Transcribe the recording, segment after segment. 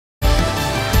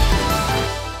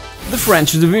The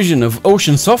French division of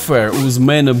Ocean Software, whose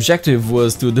main objective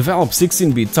was to develop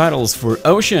 16-bit titles for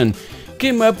Ocean,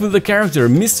 came up with the character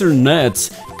Mr.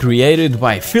 Nutz, created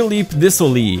by Philippe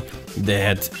Desolé,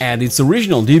 that had its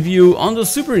original debut on the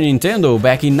Super Nintendo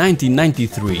back in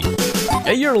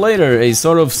 1993. A year later, a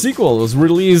sort of sequel was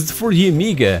released for the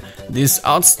Amiga, this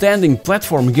outstanding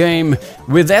platform game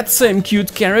with that same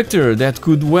cute character that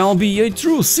could well be a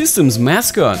true systems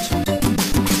mascot.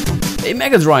 A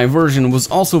Mega Drive version was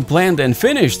also planned and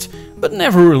finished, but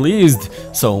never released,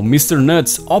 so Mr.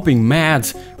 Nutz Hoppin Mad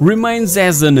remains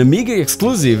as an Amiga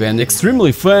exclusive and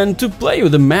extremely fun to play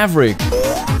with the Maverick.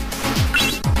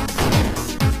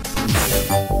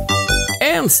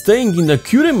 And staying in the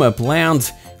cute-em-up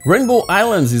land, Rainbow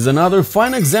Islands is another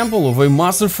fine example of a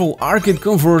masterful arcade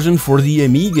conversion for the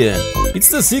Amiga. It's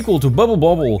the sequel to Bubble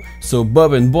Bobble, so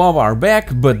Bob and Bob are back,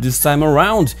 but this time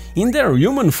around in their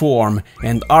human form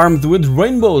and armed with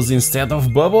rainbows instead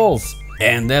of bubbles.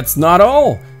 And that's not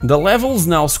all! The levels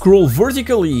now scroll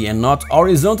vertically and not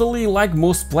horizontally like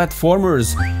most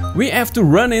platformers. We have to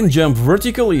run and jump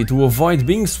vertically to avoid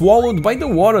being swallowed by the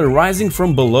water rising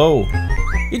from below.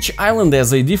 Each island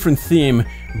has a different theme,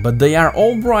 but they are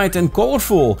all bright and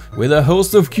colorful, with a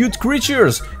host of cute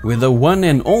creatures, with the one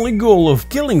and only goal of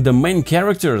killing the main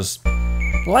characters.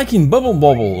 Like in Bubble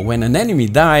Bobble, when an enemy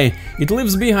dies, it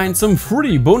leaves behind some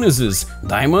fruity bonuses,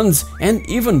 diamonds and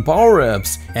even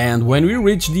power-ups, and when we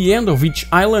reach the end of each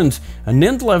island, an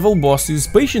end-level boss is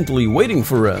patiently waiting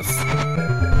for us.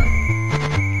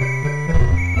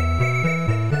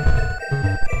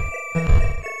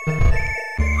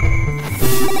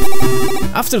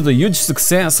 After the huge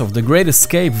success of the Great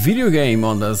Escape video game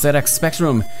on the ZX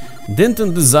Spectrum,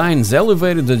 Denton Designs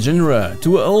elevated the genre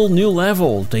to a whole new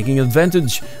level, taking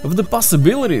advantage of the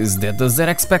possibilities that the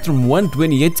ZX Spectrum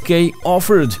 128K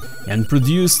offered, and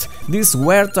produced this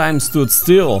Where Time Stood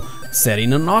Still, set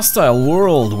in an hostile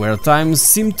world where time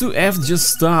seemed to have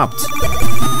just stopped.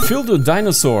 Filled with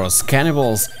dinosaurs,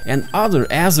 cannibals and other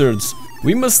hazards,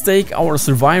 we must take our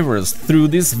survivors through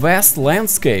this vast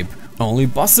landscape, only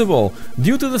possible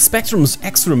due to the Spectrum's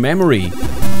extra memory.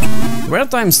 Where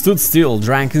Time Stood Still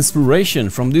drank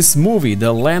inspiration from this movie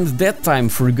The Land That Time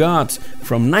Forgot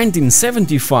from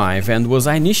 1975 and was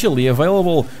initially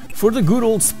available for the good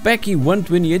old specky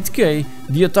 128K,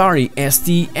 the Atari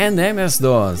ST and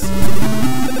MS-DOS.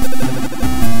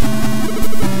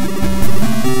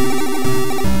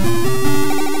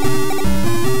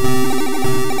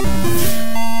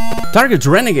 Target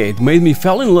Renegade made me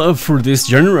fall in love for this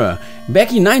genre.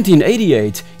 Back in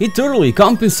 1988, it totally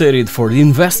compensated for the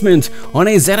investment on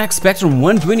a ZX Spectrum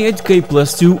 128K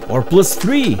plus 2 or plus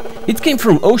 3. It came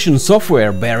from Ocean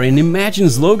Software bearing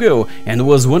Imagine's logo and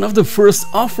was one of the first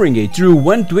offering a true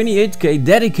 128K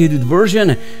dedicated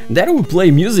version that would play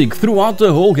music throughout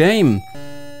the whole game.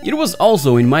 It was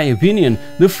also, in my opinion,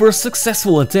 the first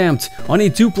successful attempt on a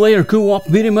two-player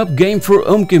co-op beat-em-up game for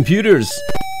home computers.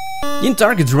 In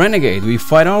Target Renegade, we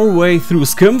fight our way through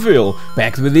Scumville,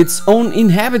 packed with its own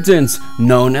inhabitants,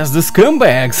 known as the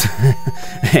Scumbags.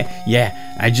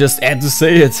 Yeah, I just had to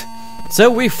say it. So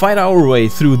we fight our way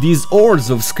through these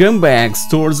hordes of scumbags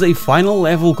towards a final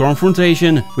level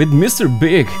confrontation with Mr.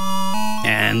 Big.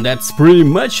 And that's pretty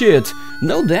much it.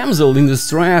 No damsel in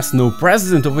distress, no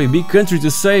president of a big country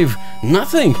to save,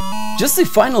 nothing. Just a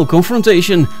final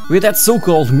confrontation with that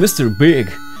so-called Mr.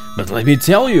 Big. But let me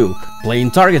tell you,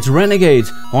 playing Target Renegade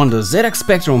on the ZX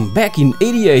Spectrum back in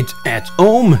 '88 at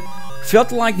home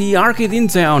felt like the arcade in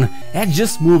town had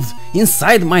just moved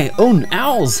inside my own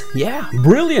house. Yeah,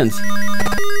 brilliant!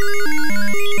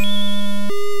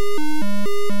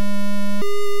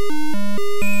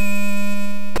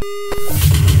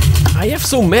 I have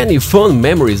so many fun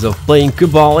memories of playing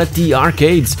Cabal at the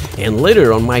arcades and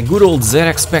later on my good old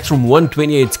ZX Spectrum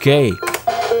 128K.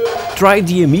 Tried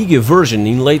the Amiga version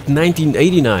in late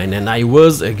 1989 and I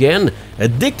was, again,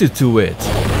 addicted to it.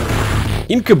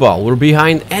 In Cabal, we're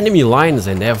behind enemy lines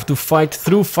and have to fight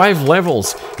through 5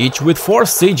 levels, each with 4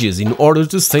 stages in order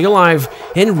to stay alive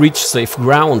and reach safe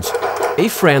ground. A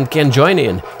friend can join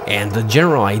in, and the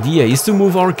general idea is to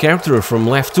move our character from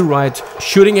left to right,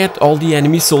 shooting at all the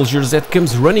enemy soldiers that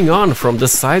comes running on from the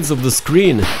sides of the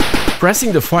screen.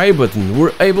 Pressing the fire button,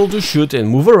 we're able to shoot and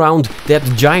move around that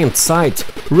giant sight.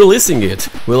 Releasing it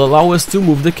will allow us to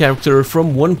move the character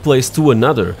from one place to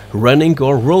another, running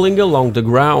or rolling along the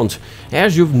ground.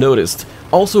 As you've noticed,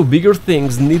 also bigger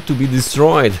things need to be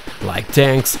destroyed, like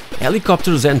tanks,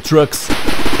 helicopters and trucks.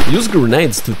 Use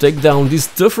grenades to take down these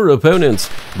tougher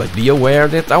opponents, but be aware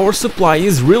that our supply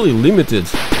is really limited.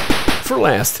 for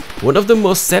last, one of the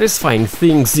most satisfying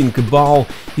things in Cabal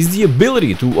is the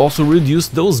ability to also reduce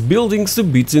those buildings to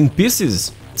bits and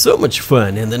pieces. So much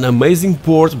fun and an amazing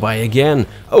port by, again,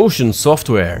 Ocean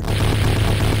Software.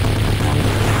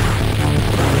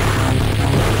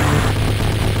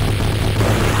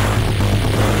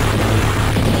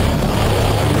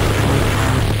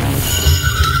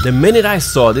 The minute I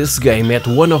saw this game at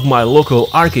one of my local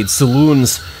arcade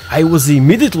saloons, I was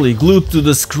immediately glued to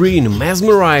the screen,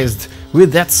 mesmerized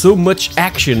with that so much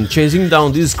action, chasing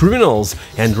down these criminals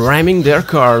and ramming their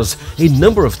cars a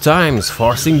number of times,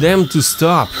 forcing them to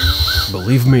stop.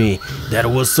 Believe me, that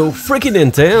was so freaking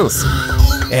intense.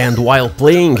 And while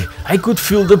playing, I could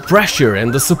feel the pressure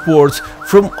and the support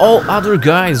from all other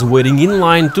guys waiting in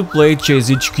line to play Chase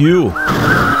HQ.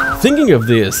 Thinking of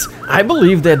this, I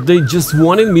believe that they just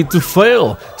wanted me to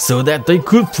fail so that they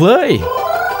could play.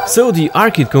 So the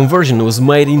arcade conversion was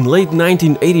made in late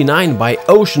 1989 by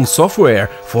Ocean Software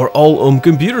for all home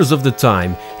computers of the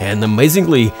time, and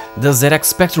amazingly, the ZX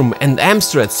Spectrum and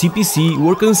Amstrad CPC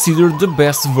were considered the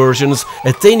best versions,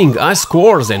 attaining high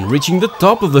scores and reaching the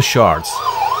top of the charts.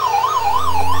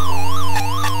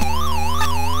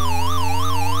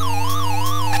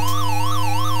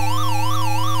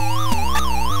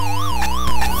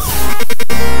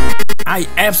 I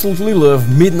absolutely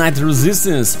love Midnight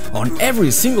Resistance on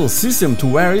every single system to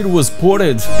where it was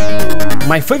ported.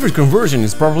 My favorite conversion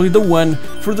is probably the one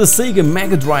for the Sega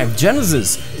Mega Drive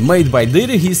Genesis, made by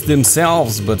Data East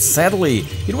themselves, but sadly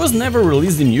it was never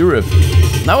released in Europe.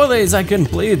 Nowadays I can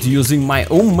play it using my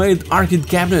homemade arcade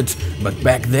cabinet, but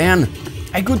back then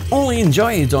I could only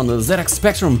enjoy it on the ZX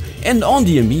Spectrum and on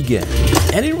the Amiga.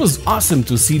 And it was awesome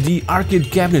to see the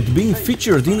arcade cabinet being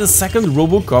featured in the second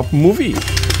RoboCop movie.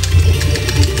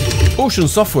 Ocean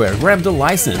Software grabbed the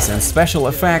license, and Special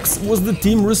Effects was the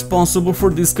team responsible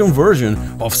for this conversion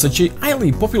of such a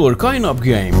highly popular coin-op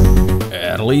game,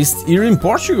 at least here in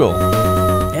Portugal.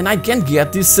 And I can't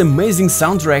get this amazing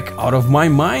soundtrack out of my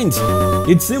mind.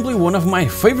 It's simply one of my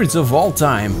favorites of all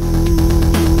time.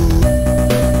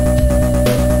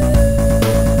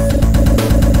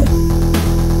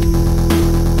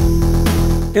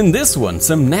 In this one,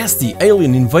 some nasty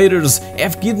alien invaders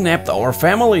have kidnapped our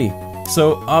family.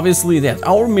 So obviously that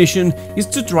our mission is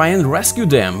to try and rescue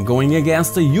them, going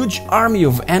against a huge army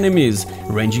of enemies,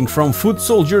 ranging from foot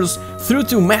soldiers through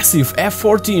to massive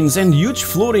F-14s and huge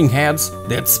floating heads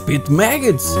that spit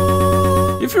maggots.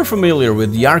 If you're familiar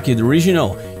with the arcade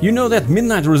original, you know that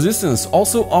Midnight Resistance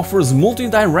also offers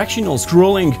multi-directional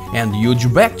scrolling and huge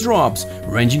backdrops,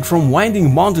 ranging from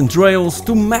winding mountain trails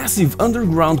to massive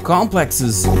underground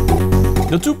complexes.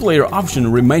 The two-player option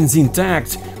remains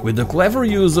intact, with the clever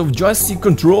use of joystick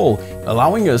control,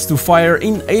 allowing us to fire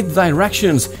in 8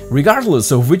 directions,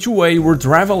 regardless of which way we're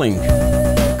traveling.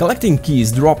 Collecting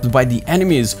keys dropped by the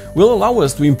enemies will allow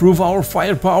us to improve our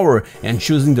firepower, and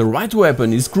choosing the right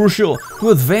weapon is crucial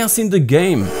to advance in the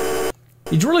game.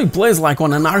 It really plays like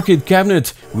on an arcade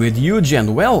cabinet, with huge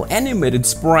and well-animated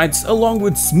sprites along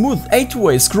with smooth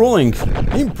 8-way scrolling.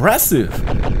 Impressive!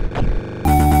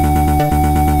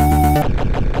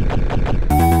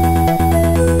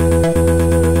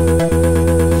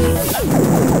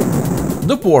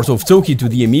 The port of Toki to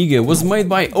the Amiga was made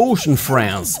by Ocean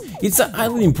France. It's a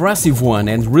highly impressive one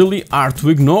and really hard to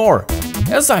ignore.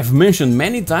 As I've mentioned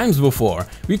many times before,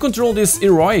 we control this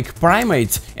heroic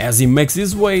primate as he makes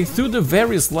his way through the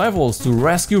various levels to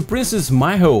rescue Princess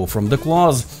Maiho from the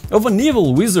claws of an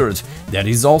evil wizard that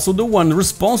is also the one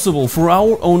responsible for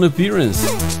our own appearance.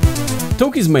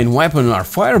 Toki's main weapon are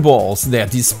fireballs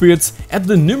that he spits at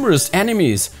the numerous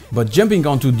enemies, but jumping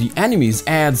onto the enemies'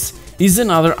 heads is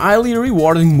another highly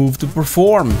rewarding move to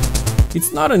perform.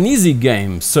 It's not an easy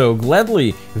game, so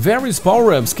gladly various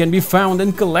power-ups can be found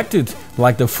and collected,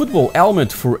 like the football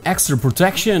helmet for extra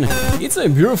protection. It's a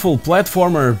beautiful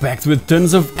platformer packed with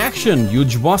tons of action,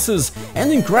 huge bosses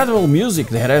and incredible music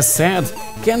that, as said,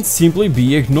 can't simply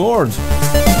be ignored.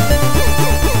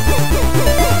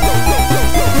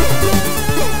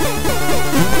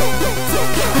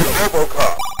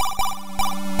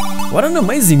 What an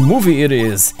amazing movie it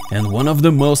is, and one of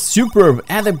the most superb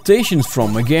adaptations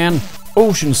from, again,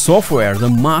 Ocean Software, the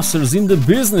masters in the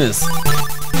business.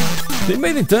 They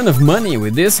made a ton of money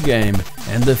with this game,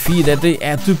 and the fee that they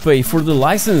had to pay for the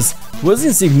license was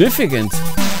insignificant.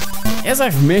 As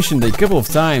I've mentioned a couple of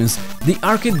times, the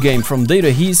arcade game from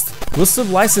Data East was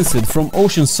sub-licensed from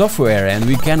Ocean Software, and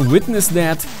we can witness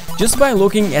that just by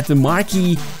looking at the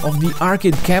marquee of the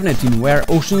arcade cabinet in where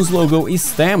Ocean's logo is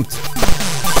stamped.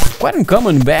 Quite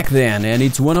uncommon back then, and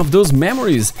it's one of those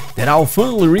memories that I'll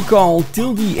fondly recall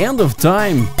till the end of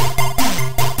time.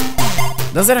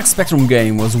 The ZX Spectrum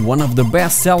game was one of the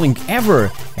best-selling ever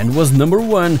and was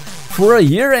 #1 for a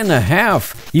year and a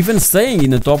half, even staying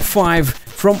in the top 5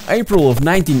 from April of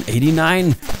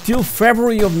 1989 till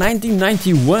February of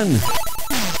 1991.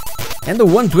 And the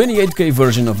 128K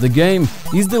version of the game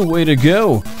is the way to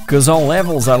go, cause all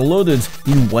levels are loaded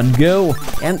in one go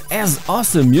and has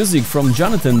awesome music from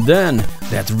Jonathan Dunn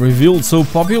that revealed so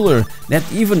popular that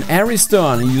even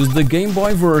Ariston used the Game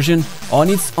Boy version on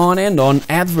its On and On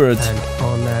advert. And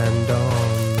on and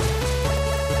on.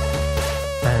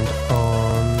 And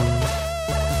on.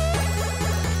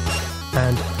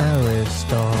 And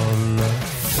Ariston.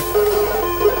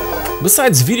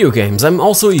 Besides video games, I'm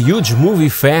also a huge movie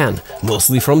fan,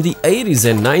 mostly from the 80s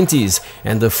and 90s,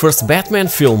 and the first Batman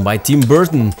film by Tim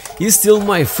Burton is still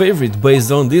my favorite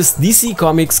based on this DC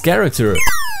Comics character.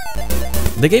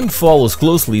 The game follows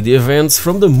closely the events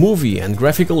from the movie, and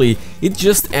graphically it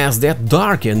just has that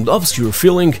dark and obscure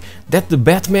feeling that the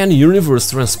Batman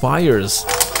universe transpires.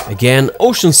 Again,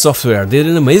 Ocean Software did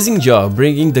an amazing job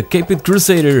bringing the Caped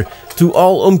Crusader to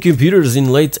all home computers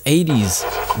in late 80s.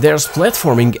 There's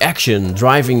platforming, action,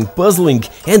 driving, puzzling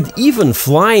and even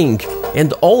flying.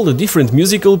 And all the different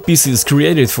musical pieces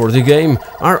created for the game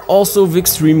are also of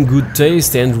extreme good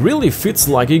taste and really fits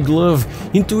like a glove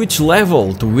into each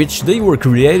level to which they were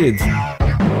created.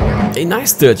 A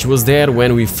nice touch was that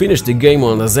when we finished the game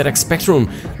on the ZX Spectrum,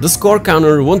 the score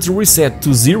counter won't reset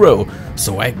to 0,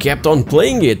 so I kept on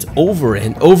playing it over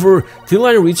and over till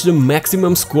I reached the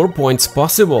maximum score points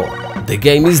possible. The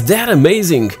game is that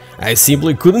amazing, I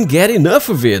simply couldn't get enough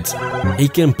of it. A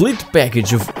complete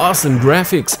package of awesome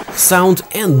graphics, sound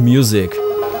and music.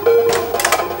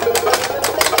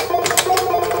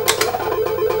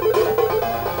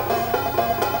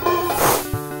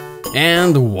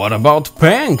 And what about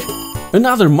Punk?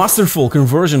 Another masterful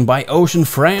conversion by Ocean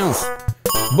France.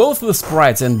 Both the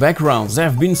sprites and backgrounds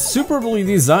have been superbly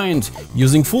designed,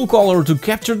 using full color to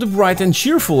capture the bright and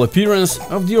cheerful appearance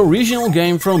of the original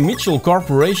game from Mitchell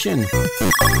Corporation.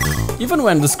 Even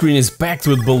when the screen is packed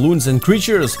with balloons and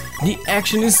creatures, the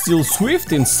action is still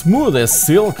swift and smooth as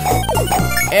silk.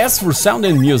 As for sound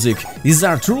and music, these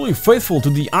are truly faithful to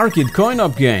the arcade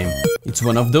coin-op game. It's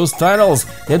one of those titles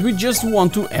that we just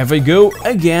want to have a go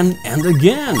again and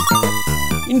again.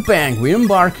 In Pang, we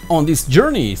embark on this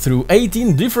journey through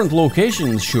 18 different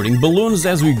locations, shooting balloons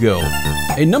as we go.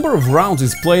 A number of rounds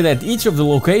is played at each of the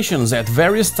locations at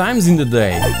various times in the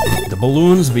day. The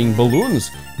balloons, being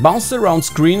balloons, bounce around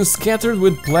screens scattered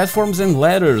with platforms and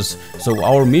ladders, so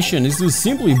our mission is to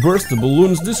simply burst the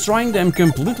balloons, destroying them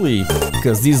completely,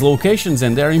 because these locations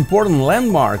and their important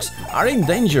landmarks are in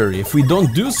danger if we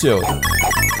don't do so.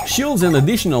 Shields and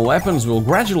additional weapons will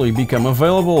gradually become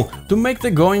available to make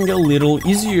the going a little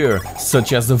easier,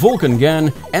 such as the Vulcan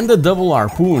gun and the double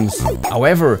harpoons.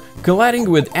 However, colliding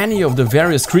with any of the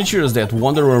various creatures that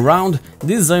wander around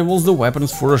disables the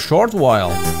weapons for a short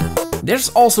while. There's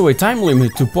also a time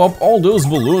limit to pop all those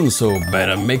balloons, so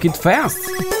better make it fast.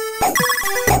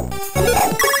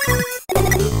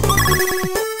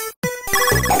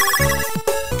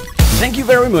 Thank you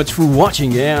very much for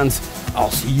watching, and I'll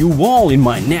see you all in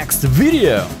my next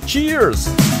video. Cheers!